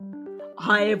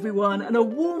Hi everyone, and a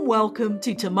warm welcome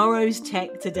to Tomorrow's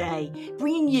Tech Today,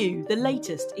 bringing you the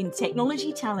latest in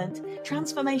technology talent,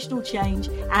 transformational change,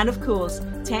 and of course,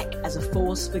 tech as a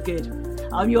force for good.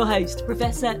 I'm your host,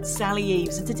 Professor Sally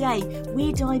Eaves, and today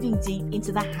we're diving deep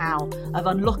into the how of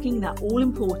unlocking that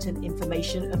all-important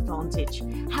information advantage.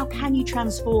 How can you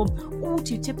transform all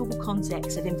too typical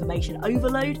contexts of information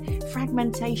overload,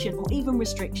 fragmentation, or even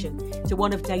restriction to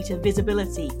one of data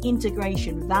visibility,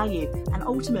 integration, value, and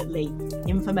ultimately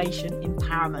information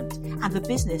empowerment, and for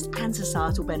business and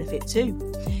societal benefit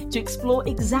too. To explore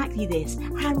exactly this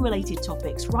and related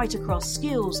topics right across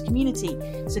skills, community,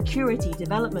 security,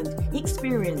 development,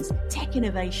 experience, tech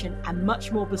innovation, and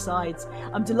much more besides,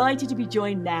 I'm delighted to be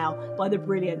joined now by the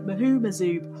brilliant Mahu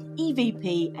Mazoub,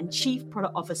 EVP and Chief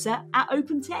Product Officer at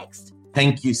OpenText.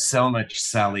 Thank you so much,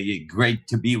 Sally. Great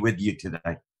to be with you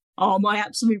today. Oh, my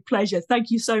absolute pleasure.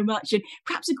 Thank you so much. And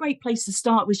perhaps a great place to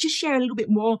start was just share a little bit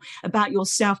more about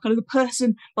yourself, kind of the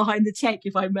person behind the tech,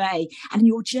 if I may, and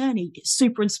your journey. It's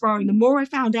super inspiring. The more I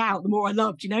found out, the more I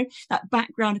loved, that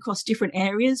background across different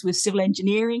areas with civil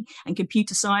engineering and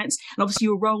computer science. And obviously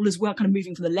your role as well, kind of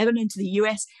moving from the Lebanon to the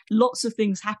US, lots of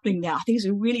things happening there. I think it's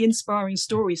a really inspiring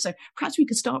story. So perhaps we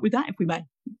could start with that, if we may.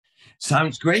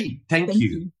 Sounds great. Thank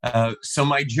you. So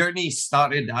my journey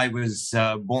started, I was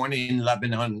born in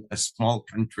Lebanon, a small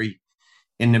country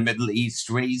in the Middle East,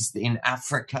 raised in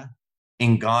Africa,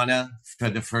 in Ghana for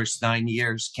the first 9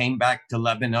 years, came back to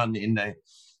Lebanon in the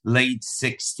late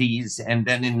 60s, and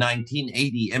then in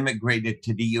 1980 immigrated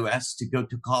to the US to go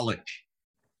to college.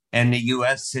 And the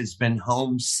US has been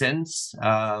home since,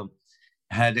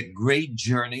 had a great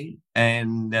journey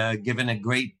and given a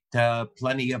great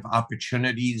plenty of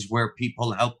opportunities where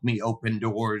people helped me open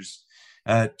doors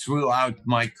throughout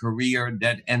my career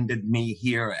that ended me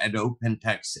here at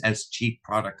OpenText as Chief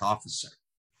Product Officer.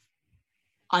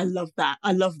 I love that.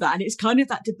 And it's kind of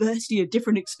that diversity of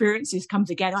different experiences come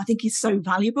together. I think is so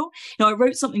valuable. I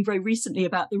wrote something very recently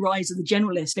about the rise of the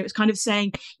generalist. And it was kind of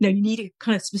saying, you need a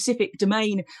kind of specific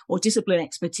domain or discipline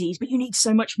expertise, but you need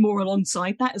so much more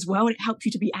alongside that as well. And it helps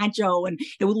you to be agile. And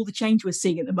with all the change we're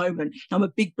seeing at the moment, I'm a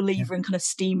big believer in kind of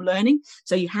STEAM learning.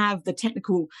 So you have the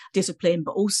technical discipline,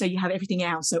 but also you have everything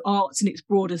else. So arts in its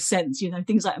broader sense,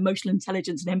 things like emotional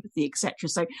intelligence and empathy, etc.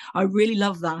 So I really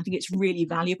love that. I think it's really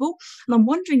valuable. And I'm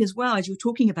wondering as well, as you're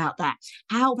talking about that,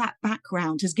 how that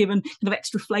background has given kind of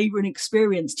extra flavor and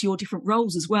experience to your different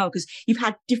roles as well, because you've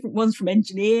had different ones from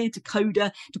engineer to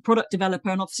coder to product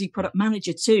developer and obviously product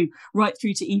manager too, right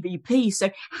through to EVP. So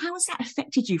how has that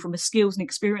affected you from a skills and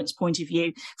experience point of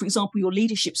view? For example, your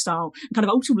leadership style and kind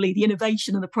of ultimately the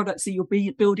innovation and the products that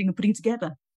you're building and putting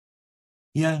together?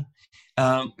 Yeah.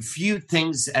 Few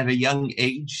things at a young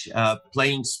age,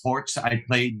 playing sports. I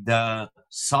played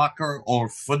soccer or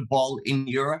football in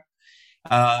Europe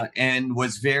and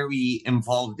was very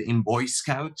involved in Boy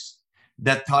Scouts.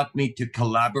 That taught me to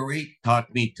collaborate,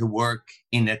 taught me to work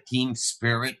in a team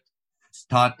spirit,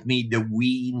 taught me the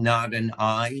we, not an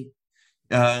I.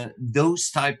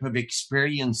 Those type of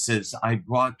experiences I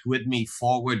brought with me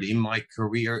forward in my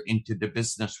career into the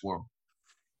business world.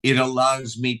 It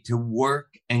allows me to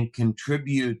work and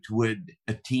contribute with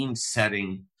a team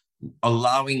setting,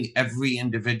 allowing every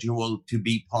individual to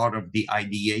be part of the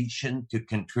ideation, to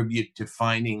contribute to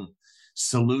finding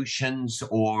solutions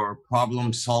or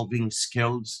problem-solving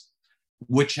skills,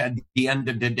 which at the end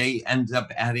of the day ends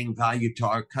up adding value to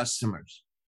our customers.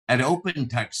 At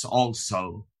OpenText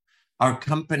also, our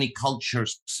company culture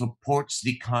supports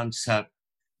the concept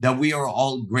that we are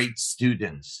all great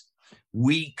students.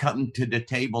 We come to the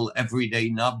table every day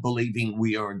not believing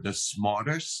we are the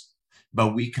smartest,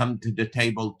 but we come to the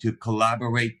table to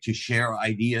collaborate, to share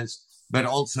ideas, but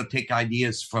also take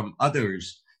ideas from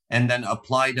others and then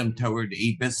apply them toward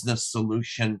a business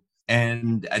solution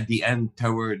and at the end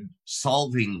toward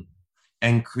solving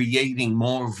and creating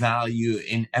more value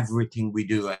in everything we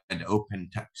do at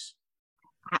OpenText.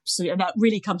 Absolutely. And that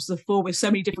really comes to the fore with so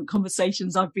many different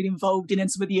conversations I've been involved in and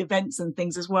some of the events and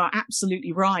things as well.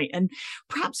 Absolutely right. And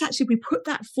perhaps actually we put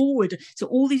that forward to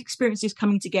all these experiences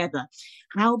coming together,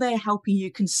 how they're helping you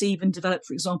conceive and develop,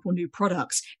 for example, new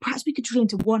products. Perhaps we could drill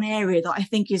into one area that I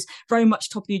think is very much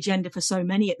top of the agenda for so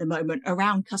many at the moment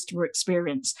around customer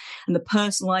experience and the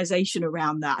personalization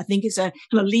around that. I think it's a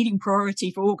kind of leading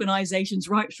priority for organizations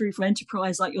right through from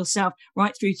enterprise like yourself,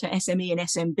 right through to SME and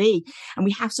SMB. And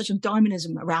we have such a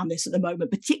dynamism around this at the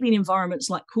moment, particularly in environments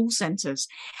like call centers.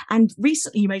 And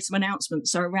recently you made some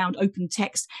announcements around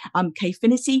OpenText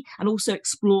Kfinity and also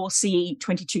Explore CE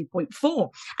 22.4.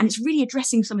 And it's really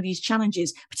addressing some of these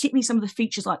challenges, particularly some of the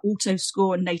features like auto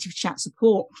score and native chat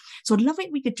support. So I'd love it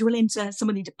if we could drill into some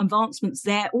of the advancements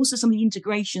there, also some of the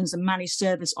integrations and managed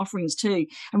service offerings too,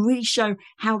 and really show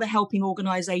how they're helping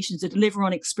organizations to deliver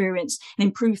on experience and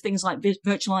improve things like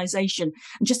virtualization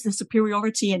and just the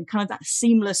superiority and kind of that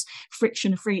seamless,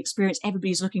 friction-free experience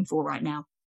everybody's looking for right now.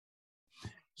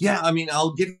 Yeah, I mean,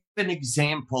 I'll give an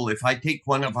example. If I take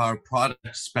one of our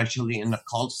products, especially in the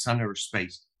call center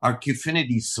space, our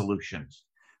Qfinity solutions,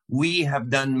 we have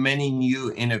done many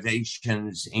new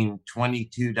innovations in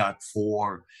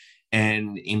 22.4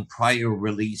 and in prior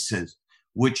releases,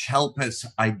 which help us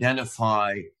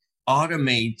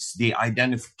automates the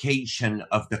identification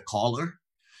of the caller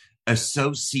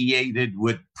associated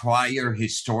with prior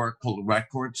historical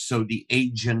records. So the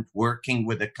agent working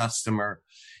with a customer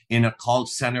in a call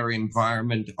center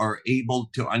environment are able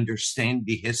to understand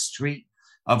the history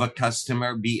of a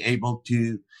customer, be able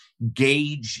to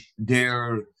gauge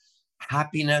their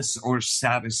happiness or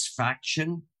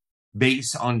satisfaction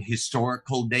based on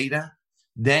historical data.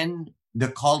 Then the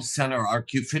call center, our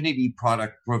Qfinity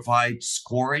product, provides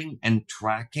scoring and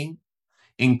tracking,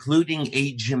 including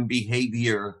agent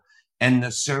behavior and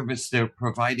the service they're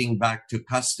providing back to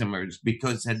customers,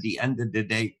 because at the end of the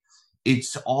day,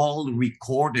 it's all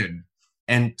recorded.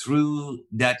 And through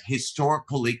that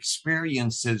historical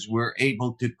experiences, we're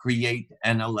able to create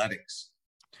analytics.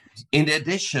 In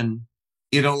addition,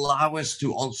 it allows us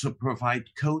to also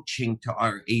provide coaching to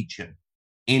our agent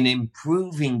in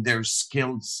improving their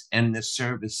skills and the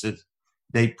services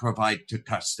they provide to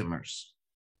customers.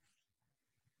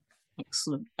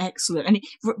 Excellent, excellent. And it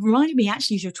reminded me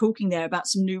actually, as you're talking there, about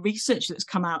some new research that's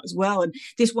come out as well. And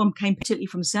this one came particularly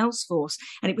from Salesforce,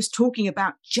 and it was talking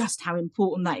about just how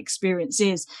important that experience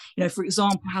is. You know, for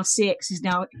example, how CX is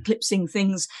now eclipsing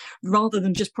things rather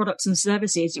than just products and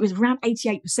services. It was around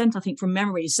 88%, I think, from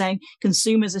memory, saying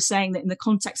consumers are saying that in the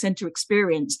contact center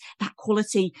experience, that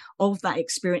quality of that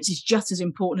experience is just as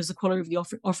important as the quality of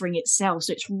the offering itself.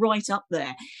 So it's right up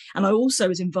there. And I also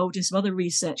was involved in some other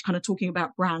research kind of talking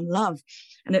about brand love.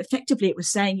 And effectively, it was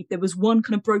saying if there was one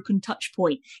kind of broken touch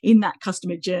point in that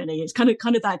customer journey, it's kind of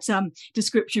that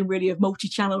description really of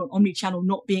multi-channel and omni-channel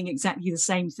not being exactly the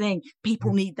same thing.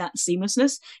 People need that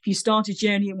seamlessness. If you start a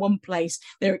journey in one place,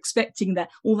 they're expecting that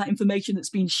all that information that's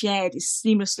been shared is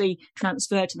seamlessly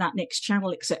transferred to that next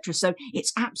channel, etc. So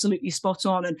it's absolutely spot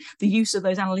on. And the use of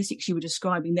those analytics you were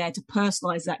describing there to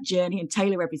personalize that journey and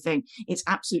tailor everything, it's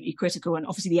absolutely critical. And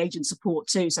obviously the agent support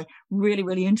too. So really,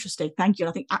 really interesting. Thank you.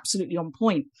 And I think absolutely on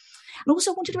point. And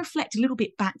also I wanted to reflect a little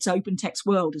bit back to OpenText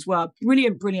World as well.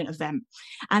 Brilliant event.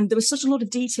 And there was such a lot of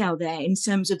detail there in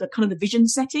terms of the kind of the vision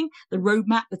setting, the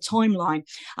roadmap, the timeline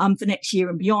for next year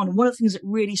and beyond. And one of the things that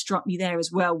really struck me there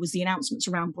as well was the announcements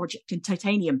around Project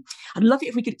Titanium. I'd love it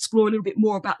if we could explore a little bit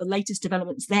more about the latest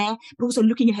developments there, but also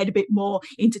looking ahead a bit more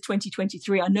into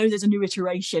 2023. I know there's a new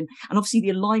iteration and obviously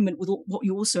the alignment with what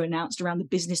you also announced around the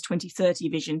Business 2030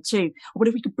 vision too. I wonder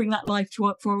if we could bring that live to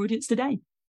our audience today.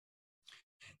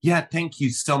 Yeah, thank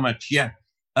you so much. Yeah,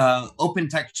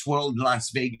 OpenText World Las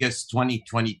Vegas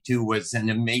 2022 was an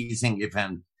amazing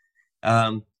event.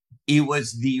 It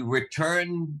was the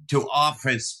return to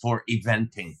office for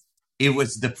eventing. It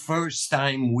was the first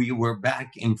time we were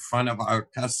back in front of our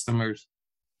customers,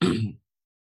 in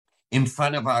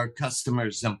front of our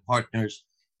customers and partners.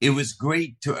 It was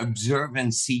great to observe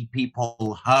and see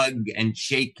people hug and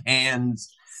shake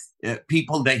hands.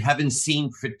 People they haven't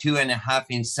seen for 2.5,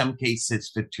 in some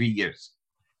cases for 3 years.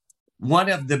 One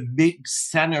of the big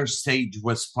center stage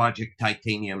was Project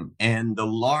Titanium, and the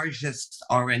largest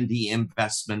R&D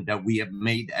investment that we have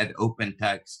made at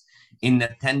OpenText in the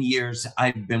 10 years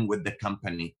I've been with the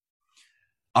company.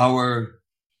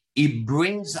 It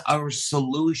brings our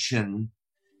solution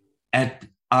at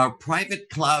our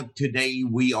private cloud today.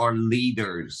 We are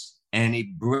leaders, and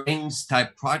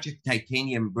Project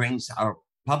Titanium brings our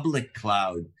public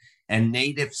cloud and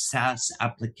native SaaS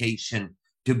application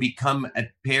to become at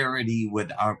parity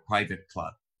with our private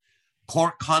cloud.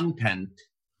 Core content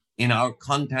in our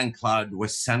content cloud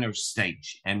was center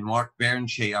stage, and Mark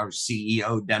Barrenechea, our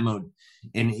CEO, demoed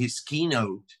in his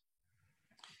keynote,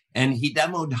 and he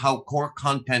demoed how core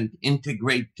content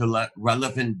integrate to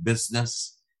relevant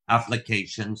business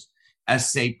applications,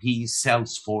 SAP,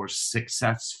 Salesforce,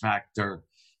 SuccessFactors,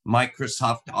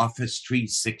 Microsoft Office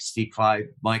 365,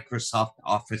 Microsoft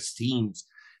Office Teams,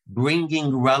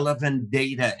 bringing relevant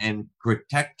data and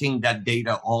protecting that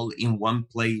data all in one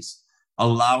place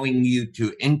allowing you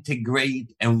to integrate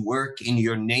and work in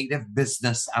your native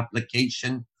business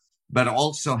application, but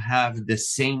also have the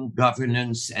same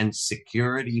governance and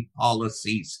security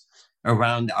policies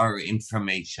around our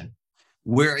information.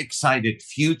 We're excited.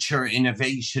 Future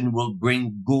innovation will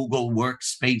bring Google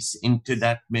Workspace into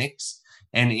that mix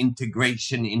and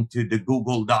integration into the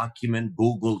Google document,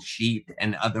 Google Sheet,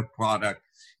 and other products.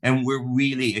 And we're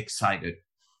really excited.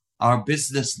 Our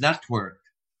business network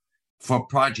for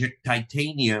Project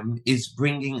Titanium is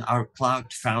bringing our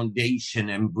cloud foundation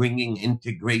and bringing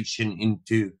integration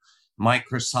into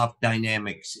Microsoft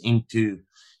Dynamics, into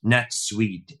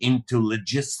NetSuite, into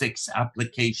logistics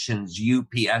applications,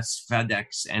 UPS,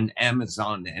 FedEx, and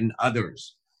Amazon, and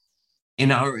others.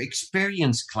 In our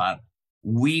Experience Cloud,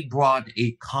 we brought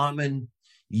a common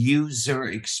user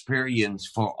experience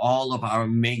for all of our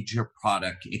major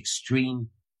product, Extreme,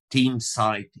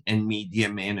 TeamSite, and Media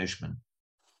Management.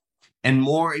 And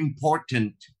more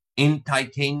important, in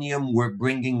Titanium, we're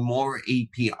bringing more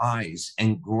APIs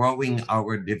and growing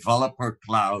our developer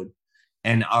cloud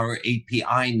and our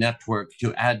API network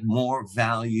to add more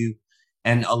value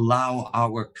and allow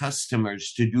our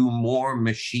customers to do more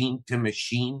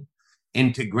machine-to-machine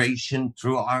integration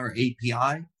through our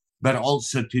API, but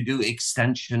also to do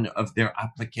extension of their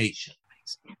application.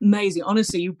 Amazing.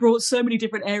 Honestly, you brought so many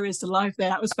different areas to life there.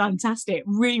 That was fantastic.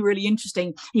 Really, really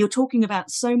interesting. You're talking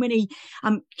about so many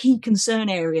key concern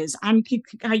areas and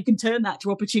how you can turn that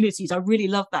to opportunities. I really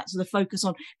love that. So the focus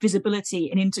on visibility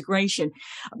and integration,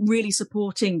 really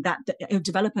supporting that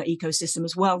developer ecosystem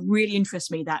as well. Really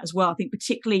interests me that as well. I think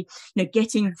particularly,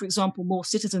 getting, for example, more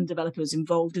citizen developers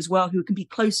involved as well, who can be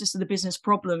closest to the business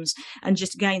problems and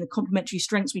just, again, the complementary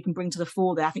strengths we can bring to the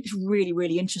fore there. I think it's really,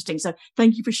 really interesting. So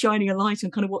thank you for shining a light on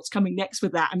kind of what's coming next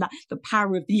with that and that the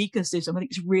power of the ecosystem. I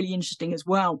think it's really interesting as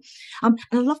well. And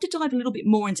I'd love to dive a little bit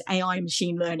more into AI and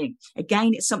machine learning.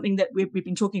 Again, it's something that we've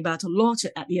been talking about a lot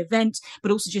at the event,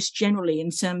 but also just generally in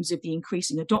terms of the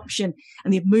increasing adoption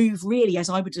and the move, really, as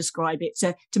I would describe it,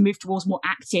 to move towards more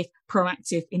active,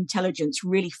 proactive intelligence,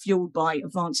 really fueled by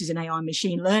advances in AI and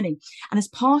machine learning. And as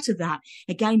part of that,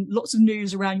 again, lots of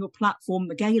news around your platform,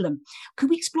 Magellan. Could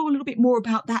we explore a little bit more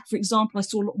about that? For example, I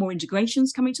saw a lot more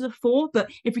integrations coming to the fore, but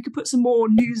if we could put some more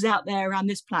news out there around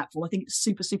this platform, I think it's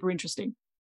super, super interesting.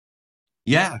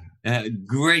 Yeah,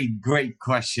 great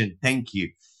question. Thank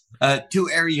you. Two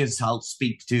areas I'll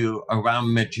speak to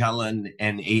around Magellan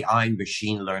and AI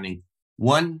machine learning.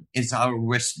 One is our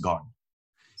Risk Guard.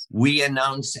 We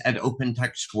announced at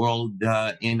OpenText World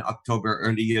in October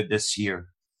earlier this year.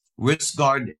 Risk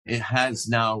Guard, it has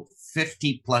now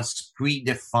 50 plus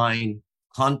predefined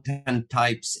content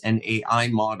types and AI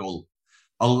model,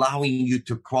 allowing you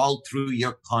to crawl through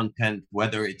your content,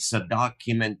 whether it's a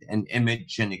document, an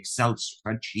image, an Excel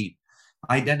spreadsheet,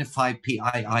 identify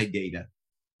PII data,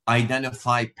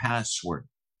 identify password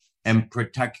and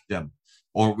protect them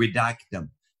or redact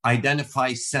them,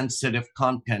 identify sensitive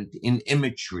content in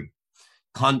imagery,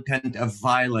 content of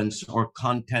violence or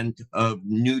content of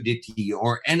nudity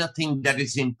or anything that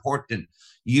is important.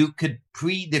 You could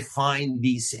predefine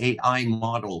these AI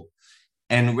model,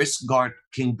 and Risk Guard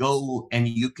can go and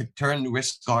you could turn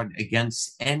Risk Guard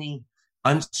against any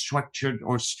unstructured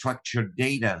or structured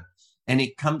data. And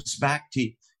it comes back to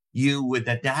you with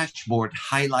a dashboard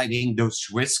highlighting those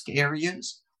risk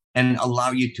areas and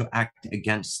allow you to act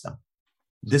against them.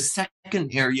 The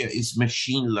second area is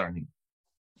machine learning.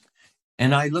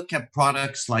 And I look at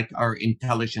products like our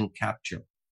intelligent capture.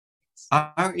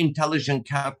 Our intelligent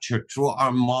capture, through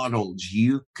our models,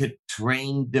 you could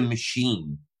train the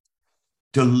machine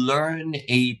to learn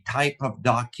a type of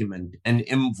document, an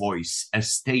invoice, a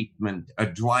statement, a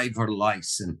driver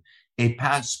license, a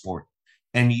passport,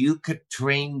 and you could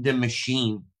train the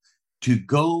machine to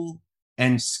go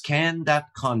and scan that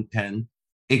content,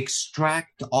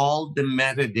 extract all the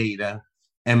metadata,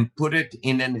 and put it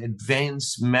in an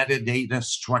advanced metadata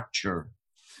structure,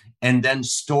 and then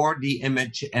store the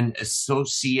image and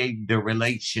associate the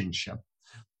relationship.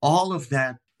 All of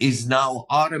that is now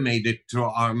automated through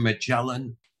our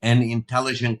Magellan and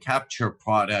intelligent capture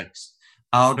products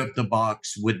out of the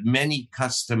box, with many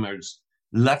customers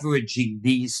leveraging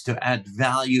these to add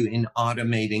value in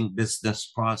automating business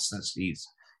processes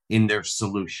in their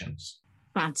solutions.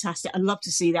 Fantastic. I love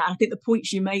to see that. I think the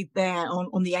points you made there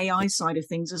on the AI side of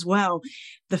things as well,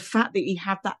 the fact that you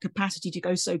have that capacity to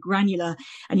go so granular.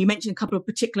 And you mentioned a couple of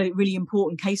particularly really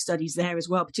important case studies there as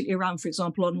well, particularly around, for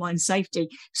example, online safety.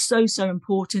 So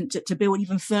important to build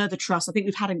even further trust. I think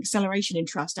we've had an acceleration in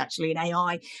trust actually in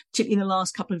AI, particularly in the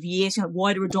last couple of years,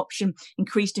 wider adoption,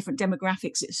 increased different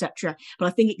demographics, etc. But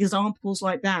I think examples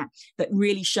like that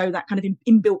really show that kind of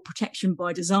inbuilt protection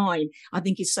by design, I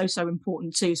think is so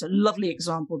important too. So lovely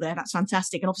example there. That's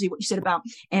fantastic. And obviously what you said about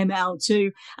ML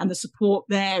too, and the support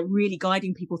there, really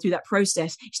guiding people through that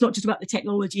process. It's not just about the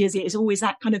technology, is it? It's always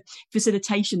that kind of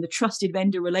facilitation, the trusted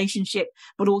vendor relationship,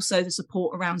 but also the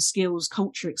support around skills,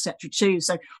 culture, etc. too.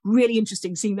 So really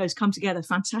interesting seeing those come together.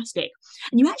 Fantastic.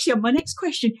 And you actually, on my next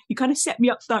question, you kind of set me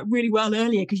up for that really well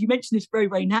earlier, because you mentioned this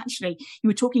very naturally. You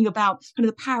were talking about kind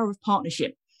of the power of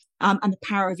partnership. And the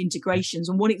power of integrations.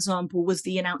 And one example was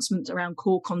the announcement around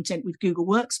core content with Google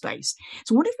Workspace.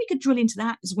 So what if we could drill into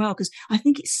that as well? Because I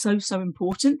think it's so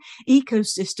important.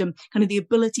 Ecosystem, kind of the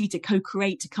ability to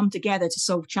co-create, to come together to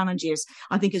solve challenges,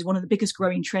 I think is one of the biggest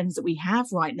growing trends that we have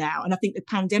right now. And I think the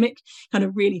pandemic kind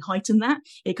of really heightened that.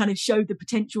 It kind of showed the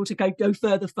potential to go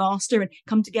further faster and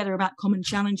come together about common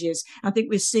challenges. I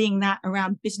think we're seeing that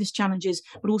around business challenges,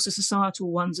 but also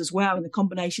societal ones as well, and the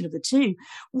combination of the two.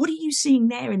 What are you seeing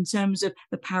there in terms of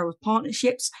the power of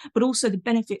partnerships, but also the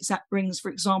benefits that brings,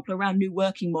 for example, around new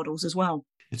working models as well?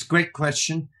 It's a great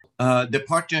question. The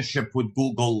partnership with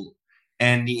Google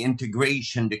and the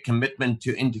integration, the commitment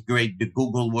to integrate the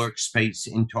Google Workspace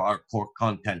into our core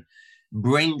content,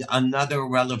 bring another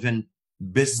relevant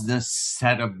business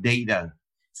set of data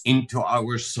into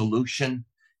our solution,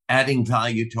 adding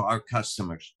value to our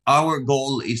customers. Our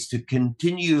goal is to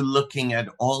continue looking at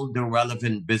all the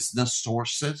relevant business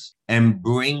sources and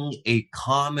bring a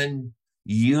common,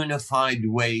 unified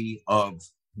way of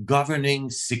governing,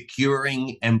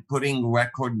 securing, and putting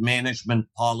record management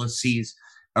policies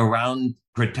around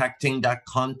protecting that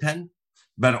content,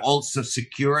 but also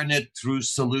securing it through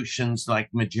solutions like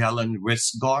Magellan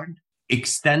Risk Guard,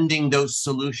 extending those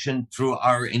solutions through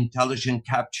our intelligent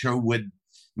capture with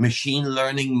machine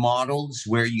learning models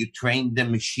where you train the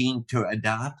machine to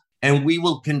adapt. And we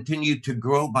will continue to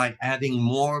grow by adding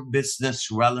more business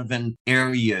relevant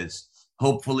areas,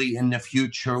 hopefully in the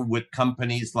future with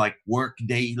companies like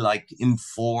Workday, like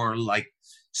Infor, like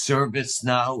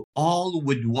ServiceNow, all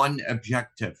with one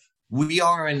objective. We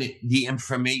are in the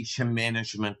information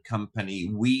management company.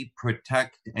 We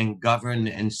protect and govern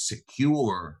and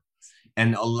secure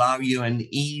and allow you an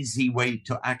easy way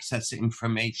to access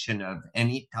information of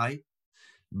any type,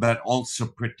 but also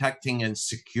protecting and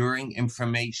securing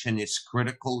information is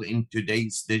critical in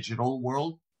today's digital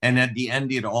world. And at the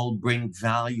end, it all brings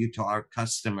value to our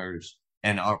customers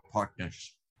and our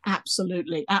partners.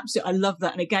 Absolutely. I love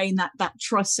that. And again, that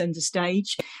trust center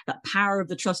stage, that power of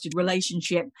the trusted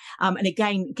relationship. And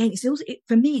again, it's also,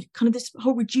 for me, kind of this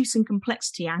whole reducing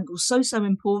complexity angle, so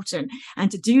important. And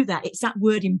to do that, it's that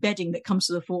word embedding that comes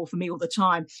to the fore for me all the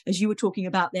time, as you were talking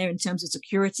about there in terms of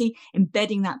security,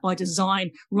 embedding that by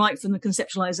design, right from the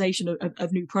conceptualization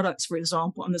of new products, for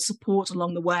example, and the support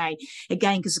along the way.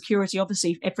 Again, because security,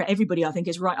 obviously, for everybody, I think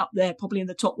is right up there, probably in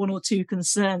the top one or two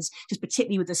concerns, just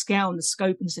particularly with the scale and the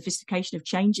scope and sophistication of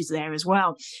changes there as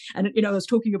well. And, I was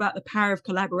talking about the power of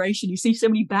collaboration. You see so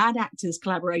many bad actors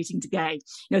collaborating today.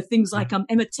 Things like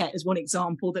Emotet as one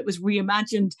example that was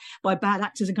reimagined by bad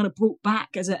actors and kind of brought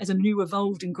back as a new,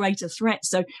 evolved and greater threat.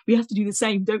 So we have to do the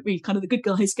same, don't we? Kind of the good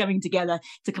guys coming together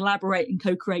to collaborate and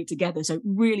co-create together. So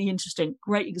really interesting.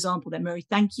 Great example there, Murray.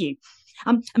 Thank you.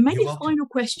 And maybe a final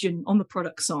question on the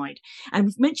product side. And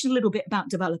we've mentioned a little bit about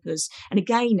developers. And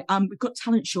again, we've got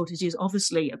talent shortages,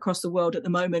 obviously, across the world at the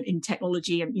moment in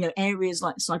technology and, areas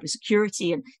like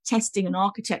cybersecurity and testing and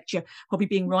architecture probably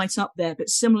being right up there, but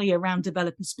similarly around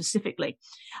developers specifically.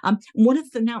 One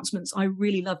of the announcements I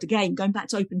really loved, again, going back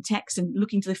to open text and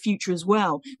looking to the future as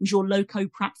well, was your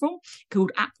low-code platform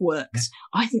called AppWorks.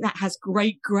 I think that has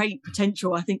great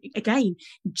potential. I think, again,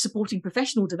 supporting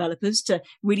professional developers to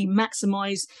really maximize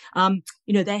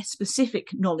their specific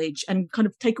knowledge and kind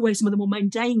of take away some of the more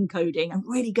mundane coding and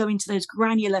really go into those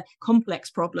granular, complex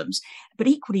problems, but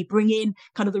equally bring in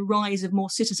kind of the rise of more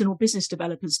citizen or business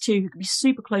developers too, who can be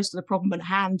super close to the problem at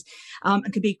hand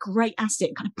and can be a great asset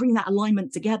and kind of bring that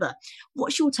alignment together.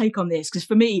 What's your take on this? Because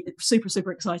for me, it's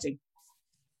super exciting.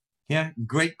 Yeah,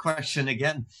 great question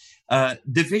again.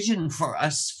 The vision for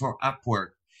us for Upwork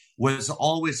was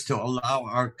always to allow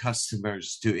our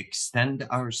customers to extend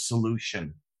our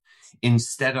solution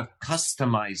instead of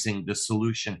customizing the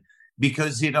solution.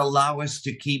 because it allows us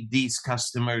to keep these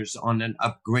customers on an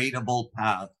upgradable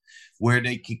path where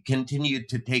they can continue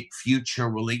to take future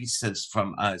releases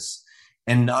from us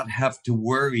and not have to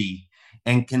worry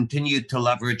and continue to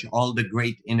leverage all the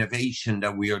great innovation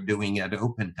that we are doing at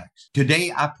OpenText.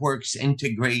 Today, AppWorks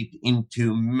integrate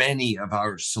into many of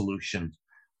our solutions: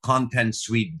 Content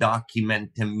Suite,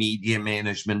 Document and Media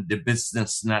Management, the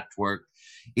Business Network.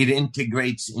 It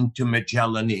integrates into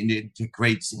Magellan. It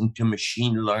integrates into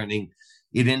machine learning.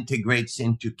 It integrates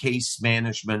into case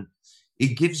management.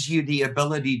 It gives you the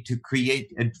ability to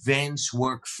create advanced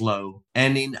workflow.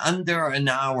 And in under an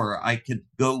hour, I could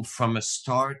go from a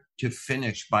start to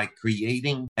finish by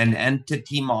creating an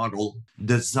entity model,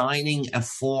 designing a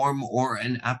form or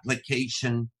an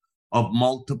application of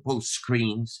multiple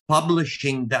screens,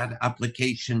 publishing that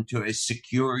application to a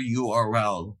secure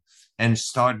URL, and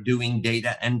start doing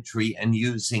data entry and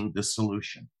using the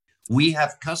solution. We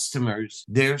have customers,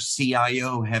 their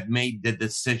CIO have made the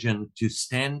decision to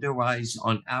standardize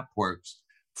on AppWorks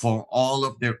for all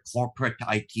of their corporate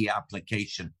IT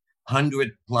application,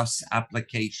 100 plus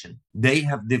application. They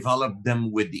have developed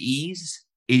them with ease.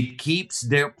 It keeps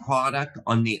their product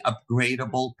on the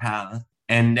upgradable path,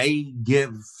 and they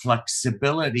give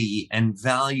flexibility and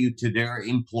value to their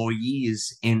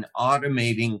employees in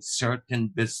automating certain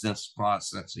business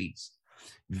processes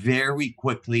very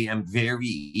quickly and very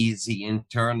easy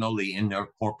internally in their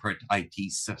corporate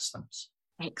IT systems.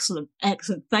 Excellent.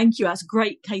 Excellent. Thank you. That's a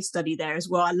great case study there as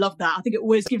well. I love that. I think it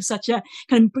always gives such a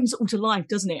kind of brings it all to life,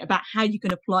 doesn't it? About how you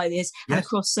can apply this and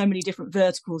across so many different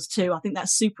verticals too. I think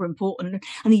that's super important.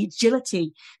 And the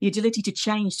agility to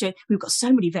change. We've got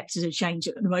so many vectors of change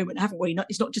at the moment, haven't we?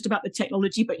 It's not just about the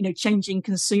technology, but, changing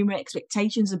consumer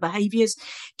expectations and behaviors,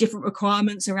 different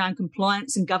requirements around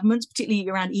compliance and governments, particularly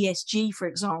around ESG, for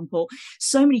example.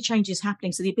 So many changes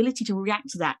happening. So the ability to react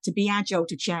to that, to be agile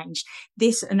to change.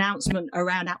 This announcement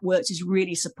around AppWorks is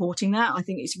really supporting that. I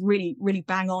think it's really, really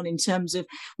bang on in terms of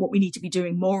what we need to be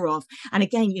doing more of. And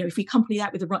again, if we accompany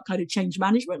that with the right kind of change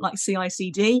management like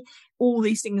CI/CD, all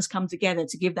these things come together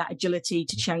to give that agility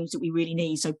to change that we really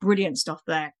need. So brilliant stuff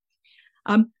there.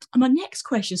 And my next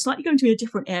question, slightly going to a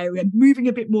different area, moving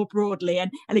a bit more broadly. And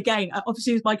again,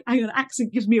 obviously, my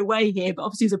accent gives me away here, but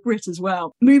obviously as a Brit as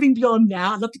well. Moving beyond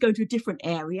now, I'd love to go to a different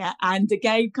area. And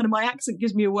again, kind of my accent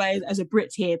gives me away as a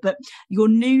Brit here, but your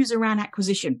news around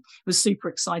acquisition was super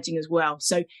exciting as well.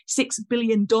 So $6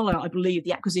 billion, I believe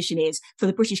the acquisition is for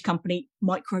the British company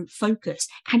Micro Focus.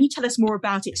 Can you tell us more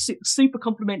about it? Super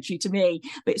complimentary to me,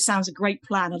 but it sounds a great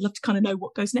plan. I'd love to kind of know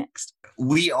what goes next.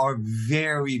 We are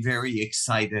very, very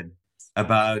excited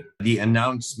about the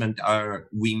announcement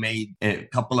we made a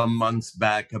couple of months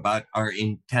back about our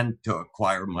intent to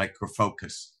acquire Micro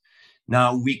Focus.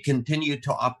 Now, we continue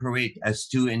to operate as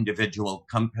two individual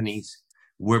companies.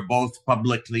 We're both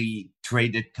publicly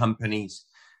traded companies.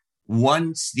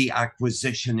 Once the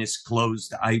acquisition is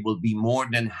closed, I will be more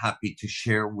than happy to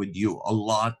share with you a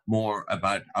lot more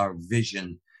about our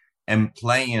vision and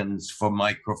plans for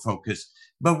Micro Focus.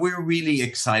 But we're really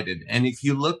excited. And if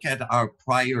you look at our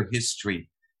prior history,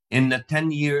 in the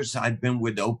 10 years I've been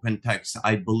with OpenText,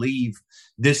 I believe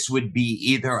this would be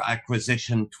either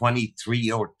acquisition 23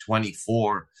 or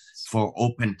 24 for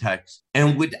OpenText.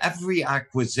 And with every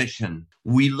acquisition,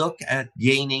 we look at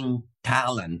gaining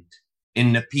talent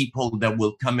in the people that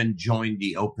will come and join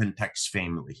the OpenText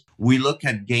family. We look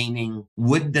at gaining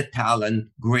with the talent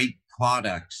great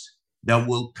products that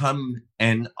will come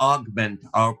and augment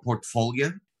our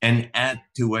portfolio and add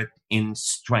to it in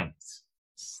strength.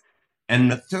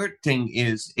 And the third thing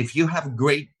is, if you have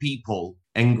great people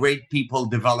and great people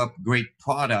develop great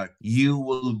product, you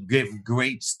will give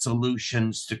great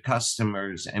solutions to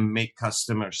customers and make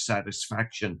customer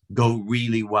satisfaction go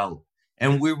really well.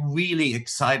 And we're really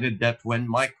excited that when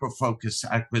Micro Focus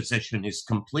acquisition is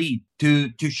complete,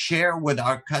 to share with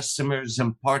our customers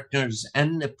and partners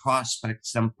and the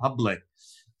prospects and public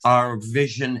our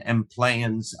vision and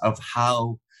plans of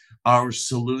how our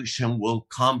solution will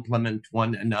complement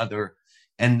one another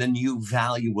and the new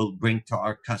value will bring to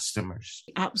our customers.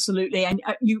 Absolutely. And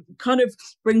you kind of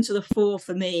bring to the fore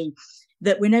for me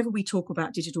that whenever we talk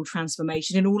about digital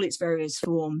transformation in all its various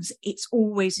forms, it's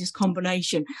always this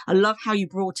combination. I love how you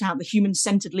brought out the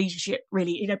human-centered leadership,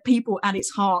 really, people at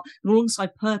its heart,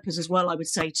 alongside purpose as well, I would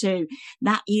say too.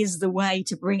 That is the way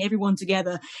to bring everyone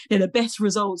together. The best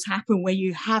results happen where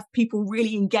you have people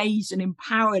really engaged and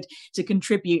empowered to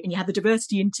contribute, and you have the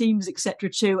diversity in teams,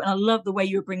 etc. too. And I love the way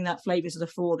you're bringing that flavor to the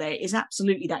fore there. It's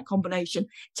absolutely that combination: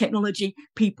 technology,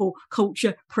 people,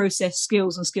 culture, process,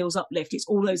 skills, and skills uplift. It's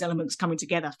all those elements coming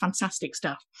together. Fantastic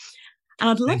stuff. And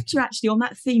I'd love to actually, on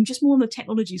that theme, just more on the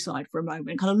technology side for a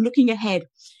moment, kind of looking ahead.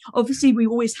 Obviously, we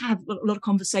always have a lot of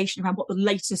conversation around what the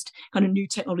latest kind of new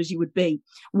technology would be.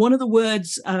 One of the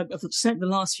words of certainly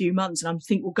the last few months, and I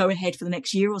think will go ahead for the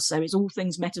next year or so, is all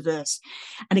things metaverse.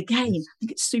 And again, I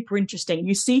think it's super interesting.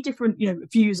 You see different,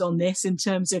 views on this in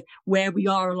terms of where we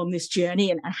are along this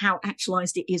journey and how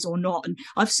actualized it is or not. And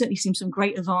I've certainly seen some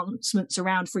great advancements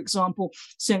around, for example,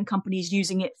 certain companies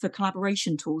using it for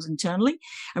collaboration tools internally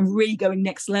and really going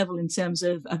next level in terms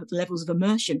of levels of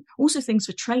immersion. Also things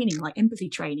for training, like empathy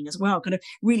training as well, kind of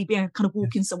really being able to kind of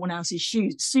walk in someone else's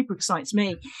shoes. It super excites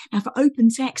me. Now for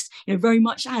OpenText, very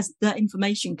much as the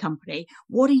information company,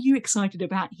 what are you excited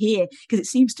about here? Because it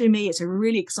seems to me it's a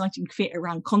really exciting fit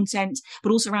around content,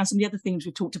 but also around some of the other things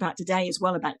we've talked about today as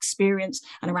well, about experience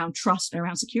and around trust and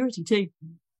around security too.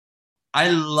 I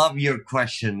love your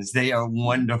questions. They are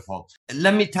wonderful.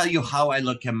 Let me tell you how I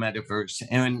look at metaverse.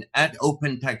 And at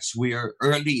OpenText, we are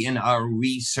early in our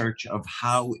research of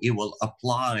how it will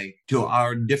apply to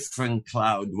our different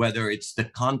cloud, whether it's the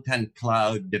content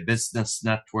cloud, the business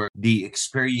network, the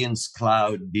experience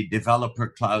cloud, the developer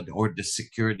cloud, or the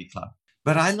security cloud.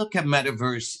 But I look at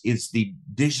metaverse as the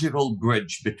digital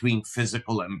bridge between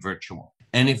physical and virtual.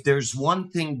 And if there's one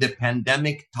thing the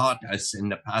pandemic taught us in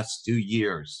the past 2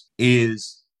 years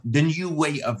is the new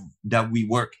way that we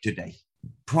work today.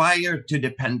 Prior to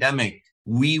the pandemic,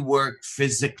 we worked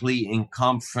physically in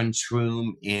conference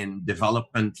room, in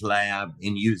development lab,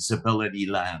 in usability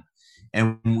lab,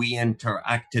 and we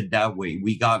interacted that way.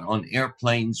 We got on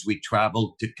airplanes, we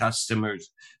traveled to customers,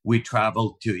 we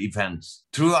traveled to events.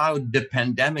 Throughout the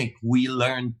pandemic, we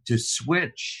learned to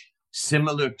switch,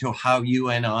 similar to how you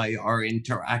and I are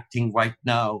interacting right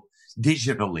now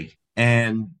digitally.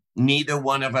 And neither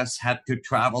one of us had to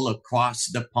travel across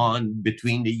the pond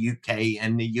between the UK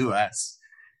and the US.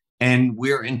 And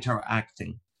we're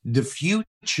interacting. The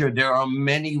future, there are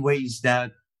many ways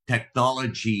that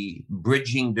technology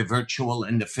bridging the virtual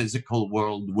and the physical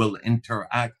world will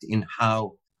interact in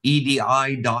how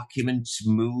EDI documents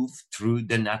move through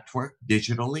the network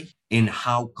digitally, in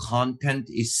how content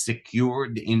is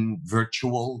secured in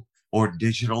virtual or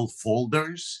digital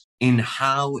folders, in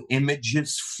how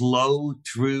images flow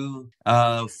through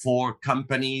for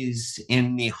companies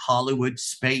in the Hollywood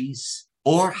space,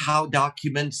 or how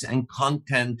documents and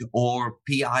content or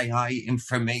PII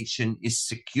information is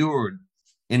secured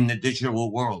in the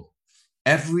digital world.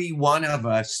 Every one of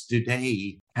us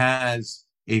today has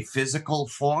a physical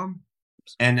form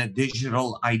and a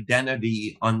digital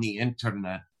identity on the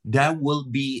internet that will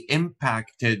be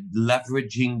impacted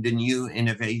leveraging the new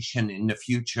innovation in the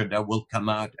future that will come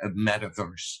out of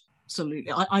metaverse.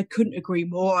 Absolutely. I couldn't agree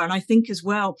more. And I think as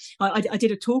well, I did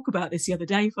a talk about this the other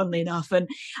day, funnily enough, and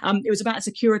it was about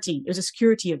security. It was a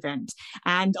security event.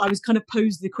 And I was kind of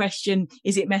posed the question,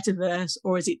 is it metaverse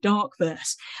or is it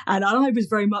darkverse? And I was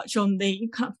very much on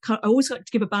the, I always like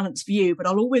to give a balanced view, but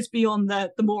I'll always be on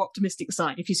the more optimistic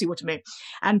side, if you see what I mean.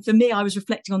 And for me, I was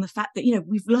reflecting on the fact that,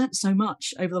 we've learned so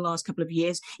much over the last couple of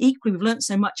years. Equally, we've learned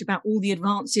so much about all the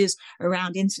advances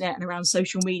around internet and around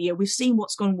social media. We've seen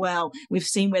what's gone well. We've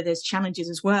seen where there's challenges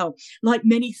as well. Like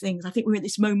many things, I think we're at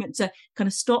this moment to kind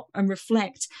of stop and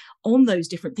reflect on those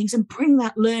different things and bring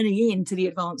that learning into the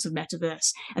advance of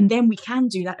metaverse. And then we can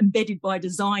do that embedded by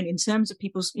design in terms of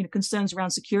people's concerns around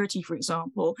security, for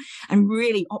example, and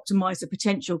really optimize the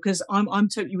potential. Because I'm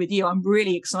totally with you. I'm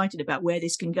really excited about where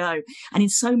this can go, and in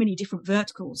so many different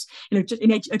verticals. I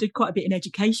did quite a bit in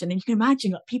education, and you can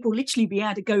imagine like people literally be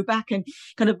able to go back and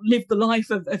kind of live the life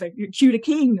of a Tudor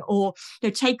king, or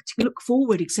look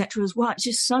forward, etc. as well. It's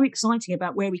just so exciting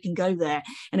about where we can go there.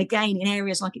 And again, in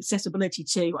areas like accessibility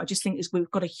too, I just think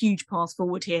we've got a huge path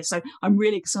forward here. So I'm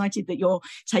really excited that you're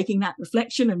taking that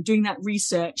reflection and doing that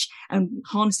research and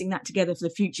harnessing that together for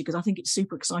the future, because I think it's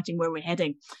super exciting where we're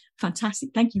heading. Fantastic.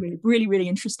 Thank you. Really, really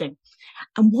interesting.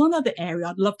 And one other area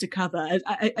I'd love to cover,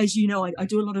 as you know, I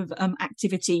do a lot of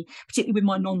activity, particularly with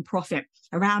my non-profit,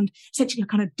 around essentially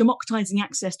kind of democratizing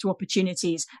access to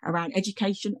opportunities around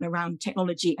education and around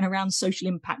technology and around social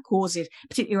impact causes,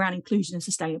 particularly around inclusion and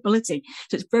sustainability.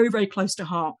 So it's very, very close to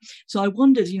heart. So I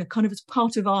wondered, kind of as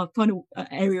part of our final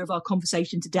area of our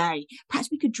conversation today, perhaps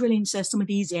we could drill into some of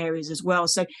these areas as well.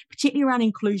 So particularly around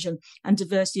inclusion and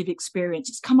diversity of experience,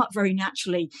 it's come up very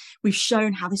naturally. We've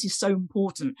shown how this is so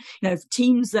important.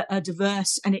 Teams that are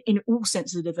diverse, and in all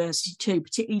senses of diversity too,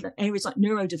 particularly areas like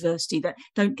neurodiversity that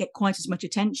don't get quite as much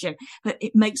attention, but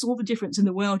it makes all the difference in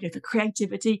the world for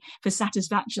creativity, for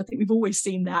satisfaction. I think we've always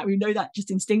seen that. We know that just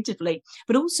in instinctively,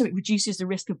 but also it reduces the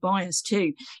risk of bias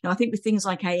too. I think with things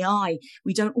like AI,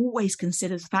 we don't always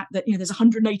consider the fact that, there's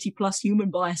 180 plus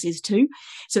human biases too.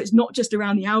 So it's not just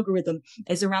around the algorithm,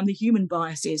 it's around the human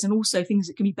biases and also things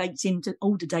that can be baked into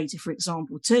older data, for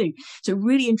example, too. So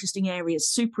really interesting areas,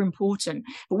 super important.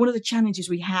 But one of the challenges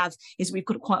we have is we've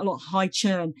got quite a lot of high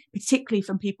churn, particularly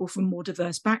from people from more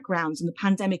diverse backgrounds, and the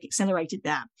pandemic accelerated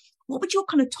that. What would your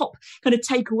top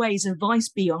takeaways and advice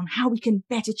be on how we can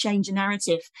better change the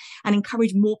narrative and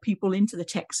encourage more people into the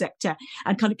tech sector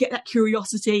and get that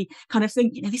curiosity,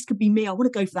 think, this could be me. I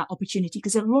want to go for that opportunity,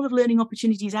 because there are a lot of learning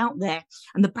opportunities out there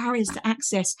and the barriers to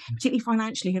access, particularly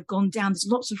financially, have gone down. There's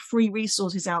lots of free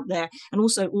resources out there and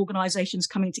also organizations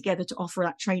coming together to offer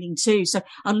that training too. So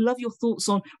I'd love your thoughts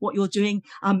on what you're doing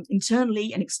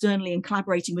internally and externally and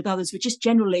collaborating with others, but just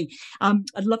generally,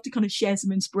 I'd love to share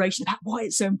some inspiration about why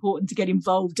it's so important to get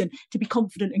involved and to be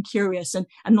confident and curious and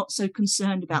not so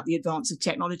concerned about the advance of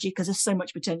technology, because there's so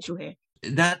much potential here.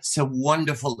 That's a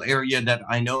wonderful area that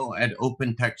I know at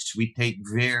OpenText we take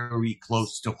very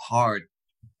close to heart.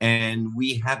 And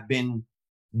we have been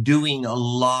doing a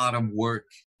lot of work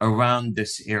around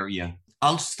this area.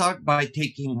 I'll start by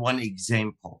taking one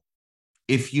example.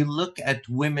 If you look at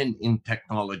women in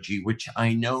technology, which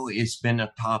I know has been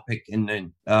a topic and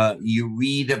then you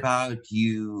read about,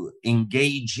 you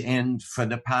engage in for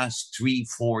the past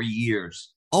 3-4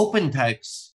 years,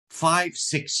 OpenText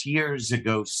 5-6 years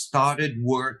ago started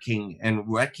working and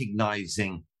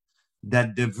recognizing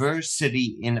that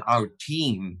diversity in our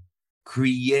team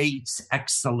creates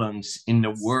excellence in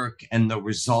the work and the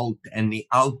result and the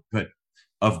output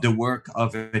of the work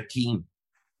of a team.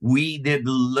 We did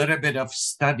a little bit of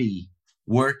study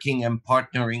working and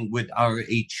partnering with our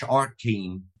HR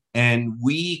team, and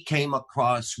we came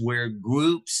across where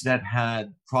groups that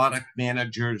had product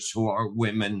managers who are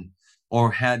women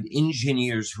or had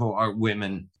engineers who are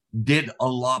women did a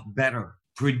lot better,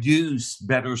 produce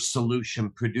better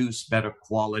solution, produce better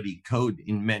quality code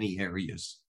in many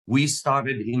areas. We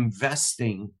started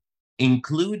investing,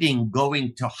 including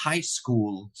going to high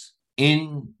schools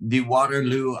in the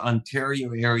Waterloo,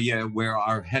 Ontario area where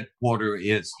our headquarters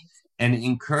is, and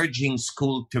encouraging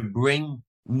school to bring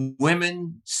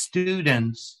women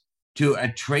students to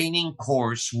a training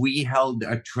course. We held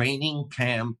a training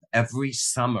camp every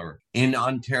summer in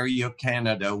Ontario,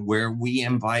 Canada, where we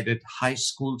invited high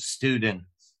school students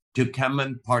to come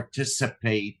and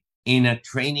participate in a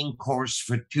training course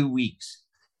for 2 weeks.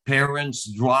 Parents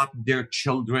dropped their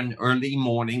children early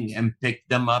morning and picked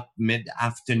them up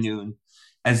mid-afternoon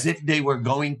as if they were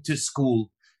going to school,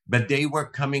 but they were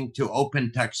coming to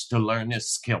OpenText to learn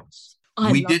as skills.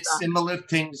 We did similar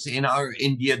things in our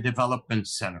India Development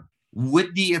Center.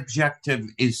 With the objective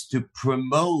is to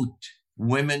promote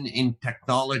women in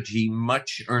technology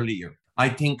much earlier. I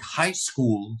think high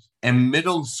school and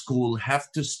middle school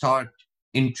have to start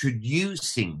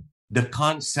introducing the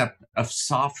concept of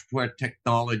software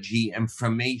technology,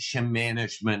 information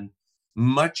management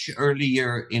much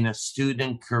earlier in a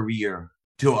student career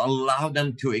to allow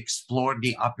them to explore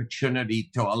the opportunity,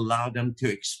 to allow them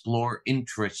to explore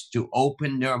interest, to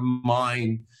open their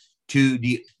mind to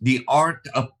the art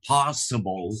of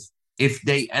possible if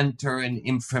they enter an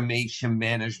information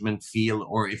management field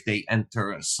or if they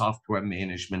enter a software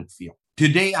management field.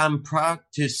 Today, I'm proud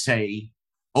to say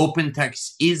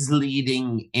OpenText is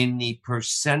leading in the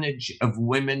percentage of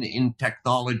women in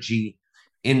technology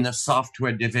in the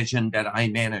software division that I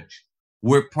manage.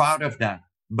 We're proud of that,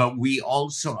 but we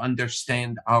also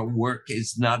understand our work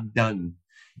is not done.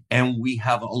 And we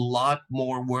have a lot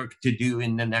more work to do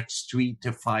in the next 3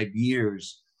 to 5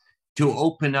 years to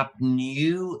open up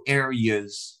new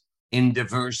areas in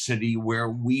diversity where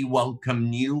we welcome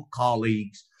new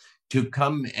colleagues to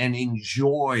come and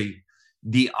enjoy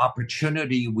the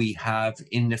opportunity we have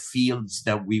in the fields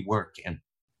that we work in.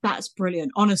 That's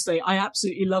brilliant. Honestly, I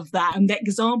absolutely love that. And the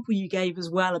example you gave as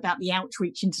well about the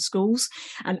outreach into schools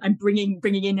and bringing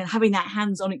in and having that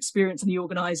hands-on experience in the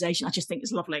organization, I just think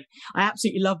it's lovely. I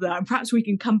absolutely love that. And perhaps we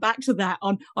can come back to that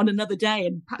on another day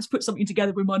and perhaps put something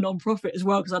together with my nonprofit as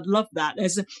well, because I'd love that.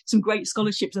 There's some great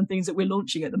scholarships and things that we're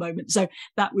launching at the moment. So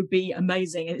that would be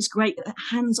amazing. And it's great. That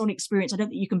hands-on experience, I don't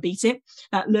think you can beat it.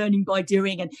 That learning by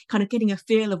doing and kind of getting a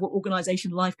feel of what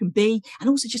organization life can be, and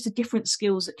also just the different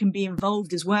skills that can be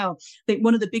involved as well. I think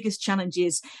one of the biggest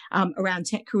challenges around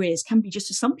tech careers can be just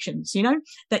assumptions,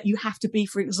 that you have to be,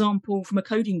 for example, from a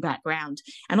coding background.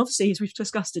 And obviously, as we've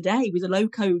discussed today, with the low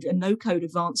code and no code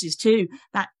advances too,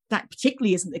 that that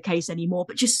particularly isn't the case anymore,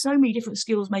 but just so many different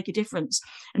skills make a difference.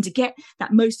 And to get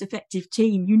that most effective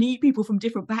team, you need people from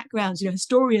different backgrounds,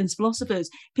 historians, philosophers,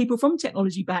 people from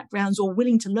technology backgrounds, or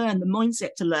willing to learn, the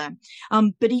mindset to learn.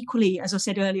 But equally, as I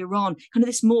said earlier on, kind of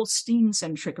this more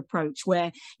STEAM-centric approach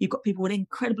where you've got people with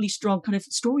incredibly strong kind of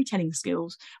storytelling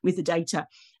skills with the data,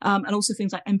 and also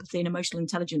things like empathy and emotional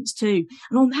intelligence too.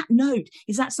 And on that note,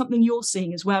 is that something you're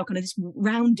seeing as well, kind of this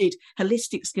rounded,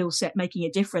 holistic skill set making a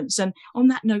difference? And on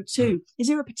that note too, is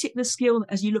there a particular skill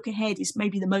that, as you look ahead, is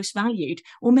maybe the most valued,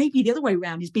 or maybe the other way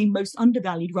around, is being most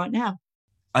undervalued right now?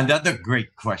 Another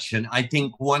great question. I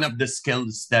think one of the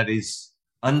skills that is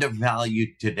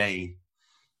undervalued today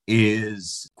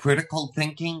is critical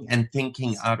thinking and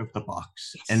thinking out of the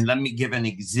box. Yes. And let me give an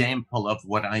example of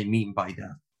what I mean by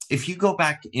that. If you go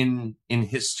back in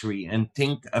history and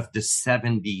think of the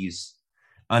 70s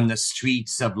on the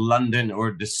streets of London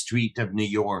or the street of New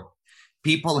York,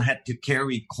 people had to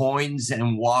carry coins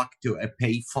and walk to a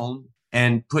payphone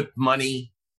and put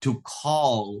money to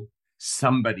call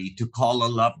somebody, to call a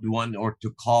loved one, or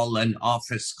to call an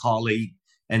office colleague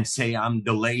and say, I'm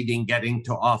delayed in getting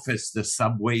to office, the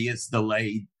subway is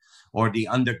delayed, or the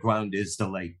underground is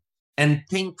delayed. And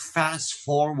think fast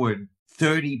forward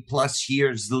 30 plus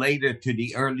years later to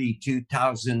the early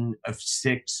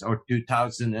 2006 or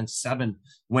 2007,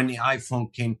 when the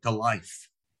iPhone came to life.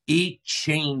 It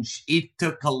changed. It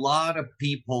took a lot of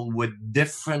people with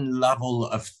different level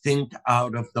of think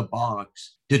out of the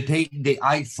box to take the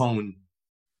iPhone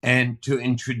and to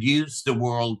introduce the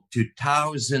world to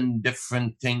 1,000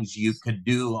 different things you could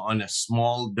do on a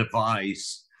small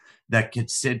device that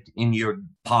could sit in your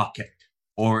pocket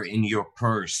or in your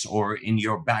purse or in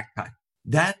your backpack.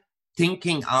 That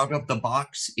thinking out of the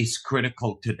box is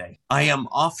critical today. I am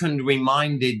often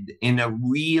reminded in a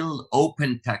real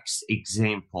open text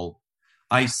example.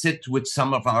 I sit with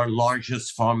some of our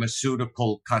largest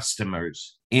pharmaceutical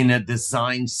customers in a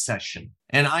design session,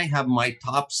 and I have my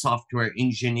top software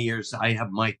engineers, I have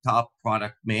my top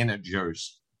product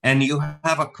managers, and you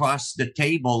have across the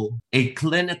table a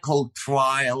clinical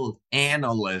trial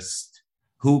analyst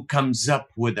who comes up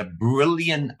with a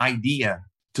brilliant idea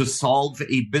to solve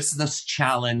a business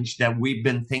challenge that we've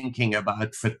been thinking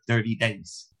about for 30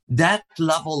 days. That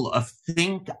level of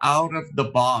think out of the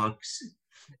box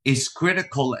is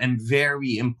critical and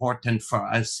very important for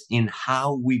us in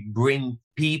how we bring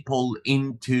people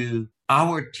into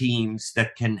our teams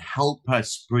that can help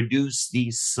us produce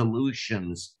these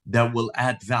solutions that will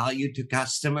add value to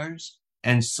customers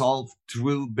and solve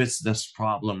true business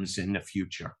problems in the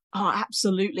future. Oh,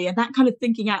 absolutely. And that kind of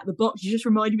thinking out of the box, you just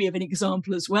reminded me of an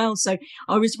example as well. So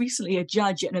I was recently a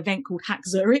judge at an event called Hack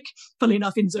Zurich, funnily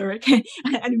enough in Zurich, and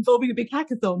involving a big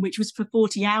hackathon, which was for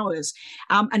 40 hours.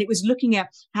 And it was looking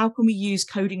at how can we use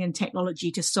coding and technology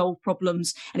to solve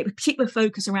problems, and it was a particular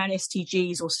focus around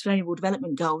SDGs or Sustainable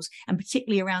Development Goals, and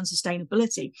particularly around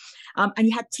sustainability. And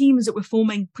you had teams that were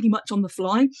forming pretty much on the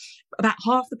fly, about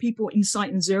half the people in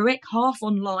site in Zurich, half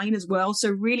online as well. So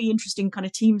really interesting kind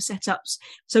of team setups.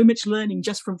 So much learning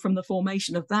just from the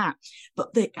formation of that.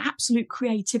 But the absolute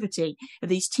creativity of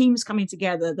these teams coming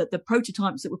together, that the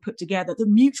prototypes that were put together, the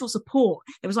mutual support,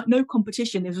 there was like no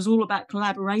competition. This was all about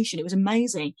collaboration. It was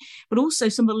amazing. But also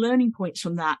some of the learning points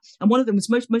from that. And one of them was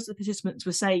most of the participants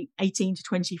were, say, 18 to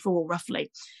 24, roughly.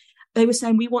 They were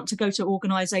saying, we want to go to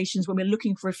organizations when we're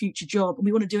looking for a future job, and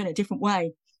we want to do it in a different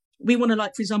way. We want to,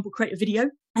 like, for example, create a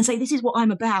video and say, this is what I'm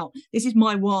about. This is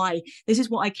my why. This is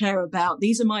what I care about.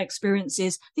 These are my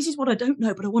experiences. This is what I don't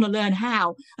know, but I want to learn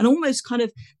how. And almost kind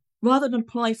of, rather than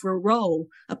apply for a role,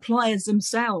 apply as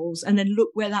themselves and then look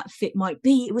where that fit might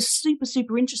be. It was super,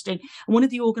 super interesting. And one of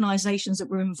the organizations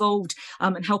that were involved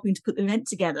and helping to put the event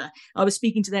together, I was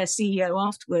speaking to their CEO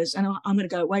afterwards, and I'm going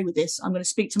to go away with this. I'm going to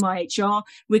speak to my HR.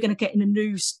 We're going to get in a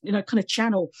new, kind of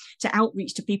channel to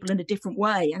outreach to people in a different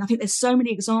way. And I think there's so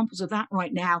many examples of that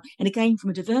right now. And again,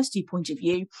 from a diversity point of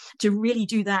view, to really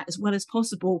do that as well as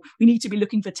possible, we need to be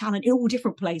looking for talent in all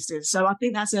different places. So I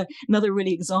think that's another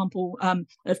really example of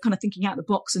kind of thinking out the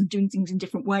box and doing things in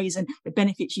different ways and the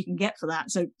benefits you can get for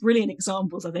that. So brilliant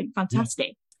examples, I think. Fantastic.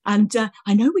 Yeah. And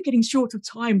I know we're getting short of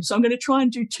time, so I'm going to try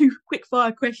and do 2 quick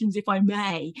fire questions, if I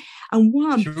may. And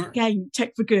one, sure. Again,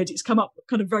 Tech for Good, it's come up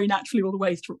kind of very naturally all the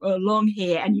way through along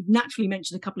here. And you've naturally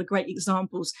mentioned a couple of great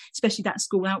examples, especially that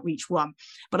school outreach one.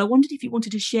 But I wondered if you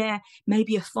wanted to share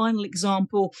maybe a final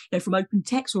example, from open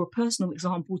text, or a personal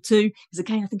example too, because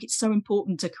again, I think it's so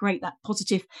important to create that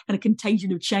positive kind of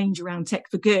contagion of change around Tech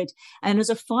for Good. And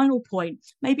as a final point,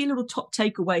 maybe a little top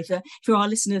takeaway for our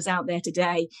listeners out there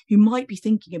today who might be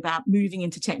thinking thinking about moving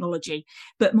into technology,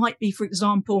 but might be, for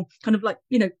example, kind of like,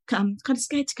 kind of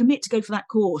scared to commit to go for that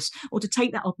course or to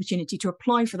take that opportunity to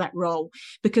apply for that role.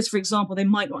 Because, for example, they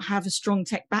might not have a strong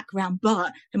tech background,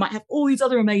 but they might have all these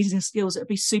other amazing skills that would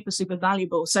be super, super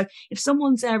valuable. So if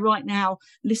someone's there right now,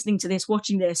 listening to this,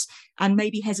 watching this, and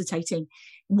maybe hesitating,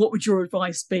 what would your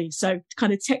advice be? So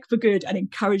kind of tech for good and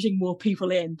encouraging more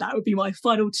people in. That would be my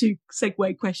final two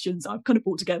segue questions I've kind of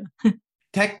brought together.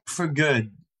 Tech for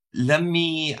good.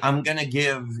 I'm going to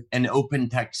give an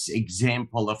OpenText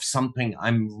example of something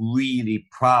I'm really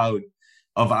proud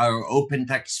of our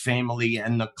OpenText family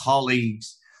and the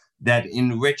colleagues that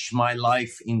enrich my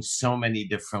life in so many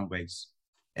different ways.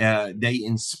 They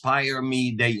inspire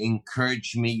me, they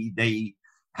encourage me, they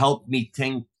help me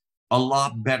think a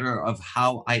lot better of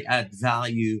how I add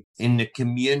value in the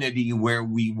community where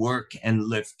we work and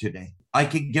live today. I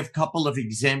could give a couple of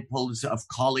examples of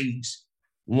colleagues,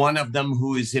 one of them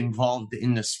who is involved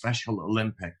in the Special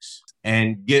Olympics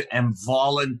and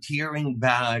volunteering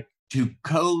back to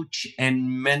coach and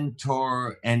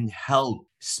mentor and help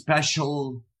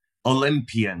Special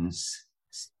Olympians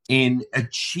in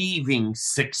achieving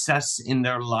success in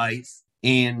their life,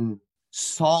 in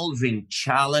solving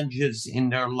challenges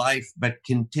in their life, but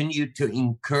continue to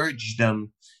encourage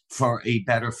them for a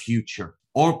better future.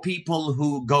 Or people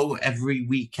who go every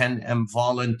weekend and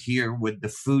volunteer with the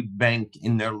food bank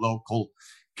in their local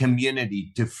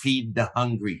community to feed the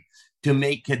hungry, to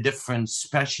make a difference,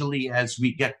 especially as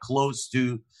we get close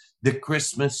to the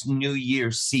Christmas, New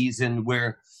Year season,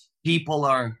 where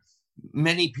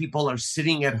many people are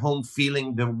sitting at home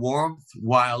feeling the warmth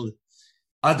while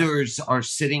others are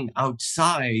sitting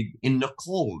outside in the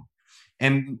cold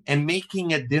and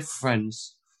making a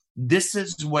difference. This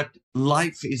is what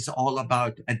life is all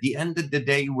about. At the end of the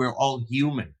day, we're all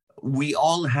human. We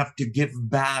all have to give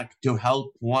back to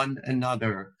help one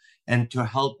another and to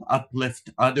help uplift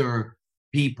other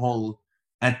people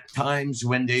at times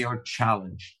when they are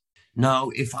challenged. Now,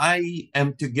 if I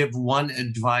am to give one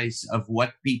advice of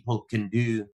what people can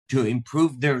do to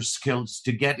improve their skills,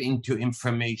 to get into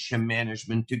information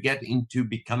management, to get into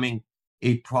becoming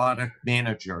a product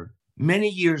manager. Many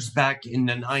years back in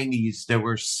the 90s, there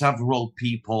were several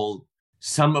people,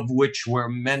 some of which were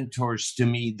mentors to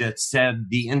me, that said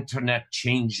the internet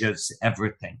changes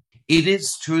everything. It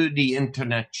is true, the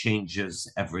internet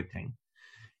changes everything.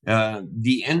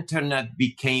 The internet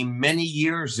became, many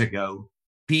years ago,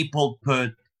 people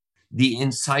put the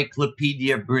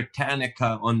Encyclopedia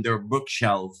Britannica on their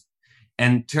bookshelf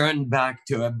and turned back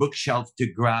to a bookshelf to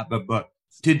grab a book.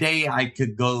 Today, I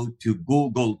could go to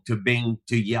Google, to Bing,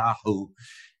 to Yahoo,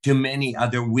 to many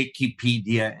other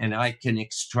Wikipedia, and I can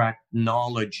extract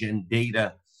knowledge and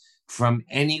data from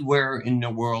anywhere in the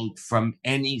world, from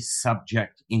any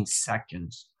subject in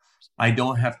seconds. I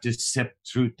don't have to sift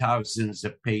through thousands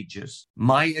of pages.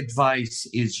 My advice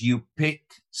is you pick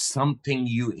something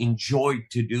you enjoy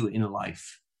to do in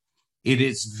life. It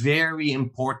is very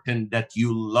important that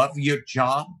you love your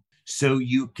job so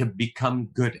you can become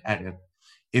good at it.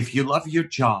 If you love your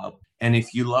job and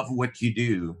if you love what you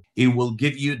do, it will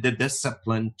give you the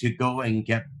discipline to go and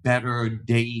get better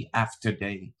day after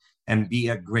day and be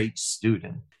a great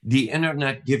student. The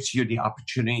internet gives you the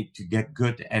opportunity to get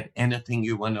good at anything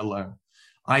you want to learn.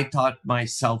 I taught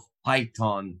myself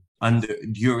Python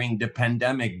during the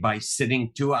pandemic by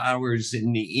sitting 2 hours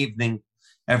in the evening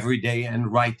every day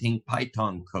and writing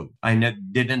Python code. I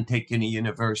didn't take any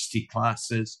university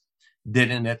classes,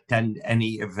 didn't attend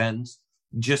any events,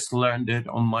 just learned it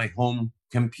on my home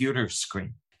computer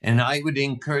screen. And I would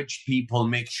encourage people,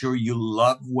 make sure you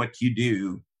love what you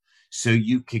do so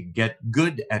you could get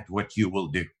good at what you will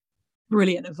do.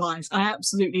 Brilliant advice. I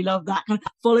absolutely love that. Kind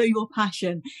of follow your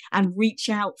passion and reach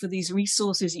out for these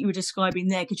resources that you were describing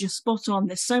there, because you're spot on.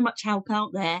 There's so much help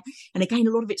out there. And again, a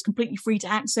lot of it's completely free to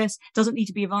access. Doesn't need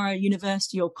to be via a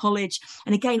university or college.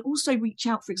 And again, also reach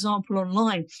out, for example,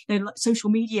 online. Like social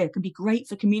media can be great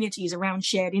for communities around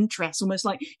shared interests, almost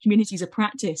like communities of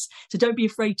practice. So don't be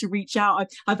afraid to reach out.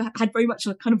 I've had very much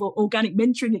a kind of organic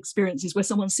mentoring experiences where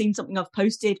someone's seen something I've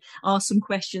posted, asked some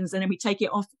questions, and then we take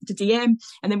it off to DM,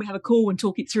 and then we have a call and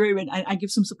talk it through and give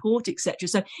some support, etc.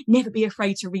 So never be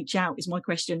afraid to reach out is my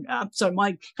question. So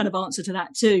my kind of answer to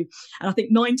that too. And I think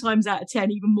 9 times out of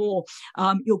 10, even more,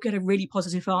 you'll get a really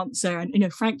positive answer.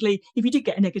 And, frankly, if you did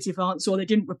get a negative answer or they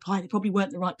didn't reply, they probably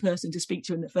weren't the right person to speak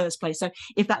to in the first place. So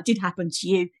if that did happen to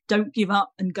you, don't give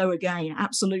up and go again.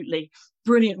 Absolutely.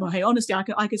 Brilliant, Mohe. Honestly,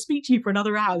 I could speak to you for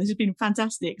another hour. This has been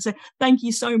fantastic. So thank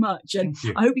you so much. And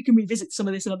I hope we can revisit some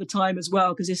of this another time as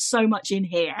well, because there's so much in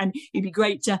here and it'd be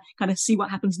great to kind of see what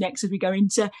happens next as we go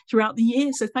into throughout the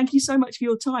year. So thank you so much for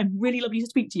your time. Really lovely to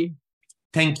speak to you.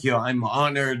 Thank you. I'm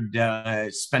honored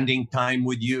spending time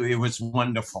with you. It was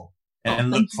wonderful.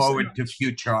 And look forward to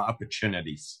future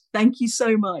opportunities. Thank you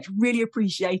so much. Really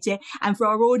appreciate it. And for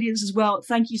our audience as well,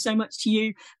 thank you so much to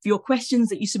you for your questions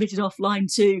that you submitted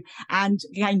offline too. And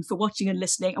again, for watching and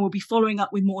listening. And we'll be following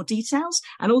up with more details.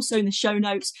 And also in the show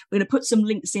notes, we're going to put some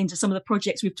links into some of the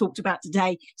projects we've talked about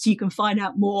today so you can find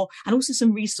out more, and also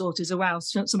some resources around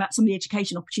some of the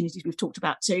education opportunities we've talked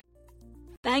about too.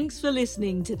 Thanks for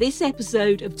listening to this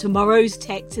episode of Tomorrow's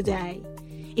Tech Today.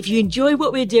 If you enjoy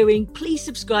what we're doing, please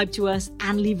subscribe to us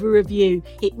and leave a review.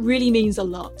 It really means a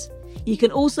lot. You can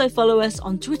also follow us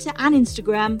on Twitter and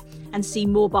Instagram and see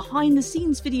more behind the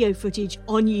scenes video footage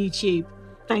on YouTube.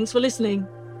 Thanks for listening.